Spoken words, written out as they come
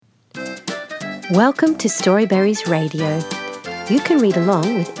Welcome to Storyberries Radio. You can read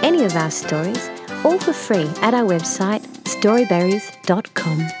along with any of our stories, all for free at our website,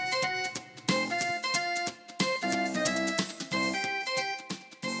 storyberries.com.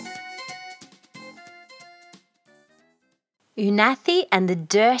 Unathi and the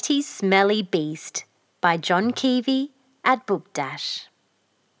Dirty Smelly Beast by John Keavy at Book Dash.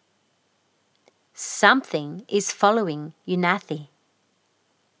 Something is following Unathi.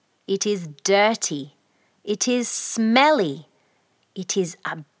 It is dirty. It is smelly. It is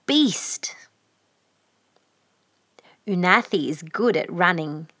a beast. Unathi is good at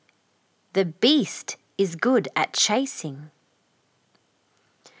running. The beast is good at chasing.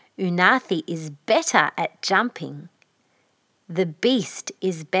 Unathi is better at jumping. The beast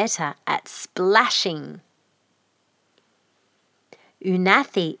is better at splashing.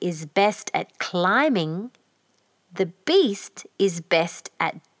 Unathi is best at climbing. The beast is best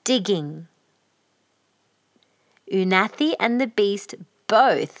at digging. Unathi and the beast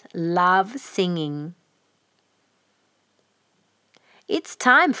both love singing. It's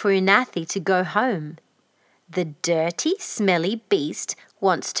time for Unathi to go home. The dirty, smelly beast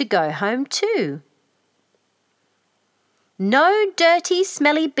wants to go home too. No dirty,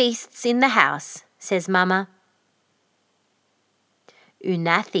 smelly beasts in the house, says Mama.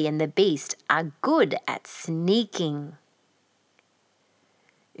 Unathi and the beast are good at sneaking.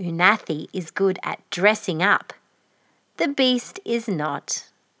 Unathi is good at dressing up. The beast is not.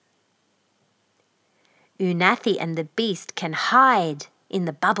 Unathi and the beast can hide in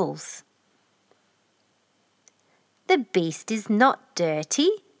the bubbles. The beast is not dirty.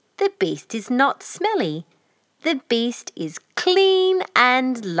 The beast is not smelly. The beast is clean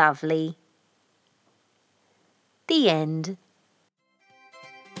and lovely. The end.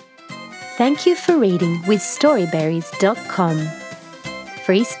 Thank you for reading with Storyberries.com.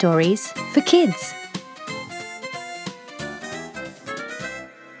 Free stories for kids.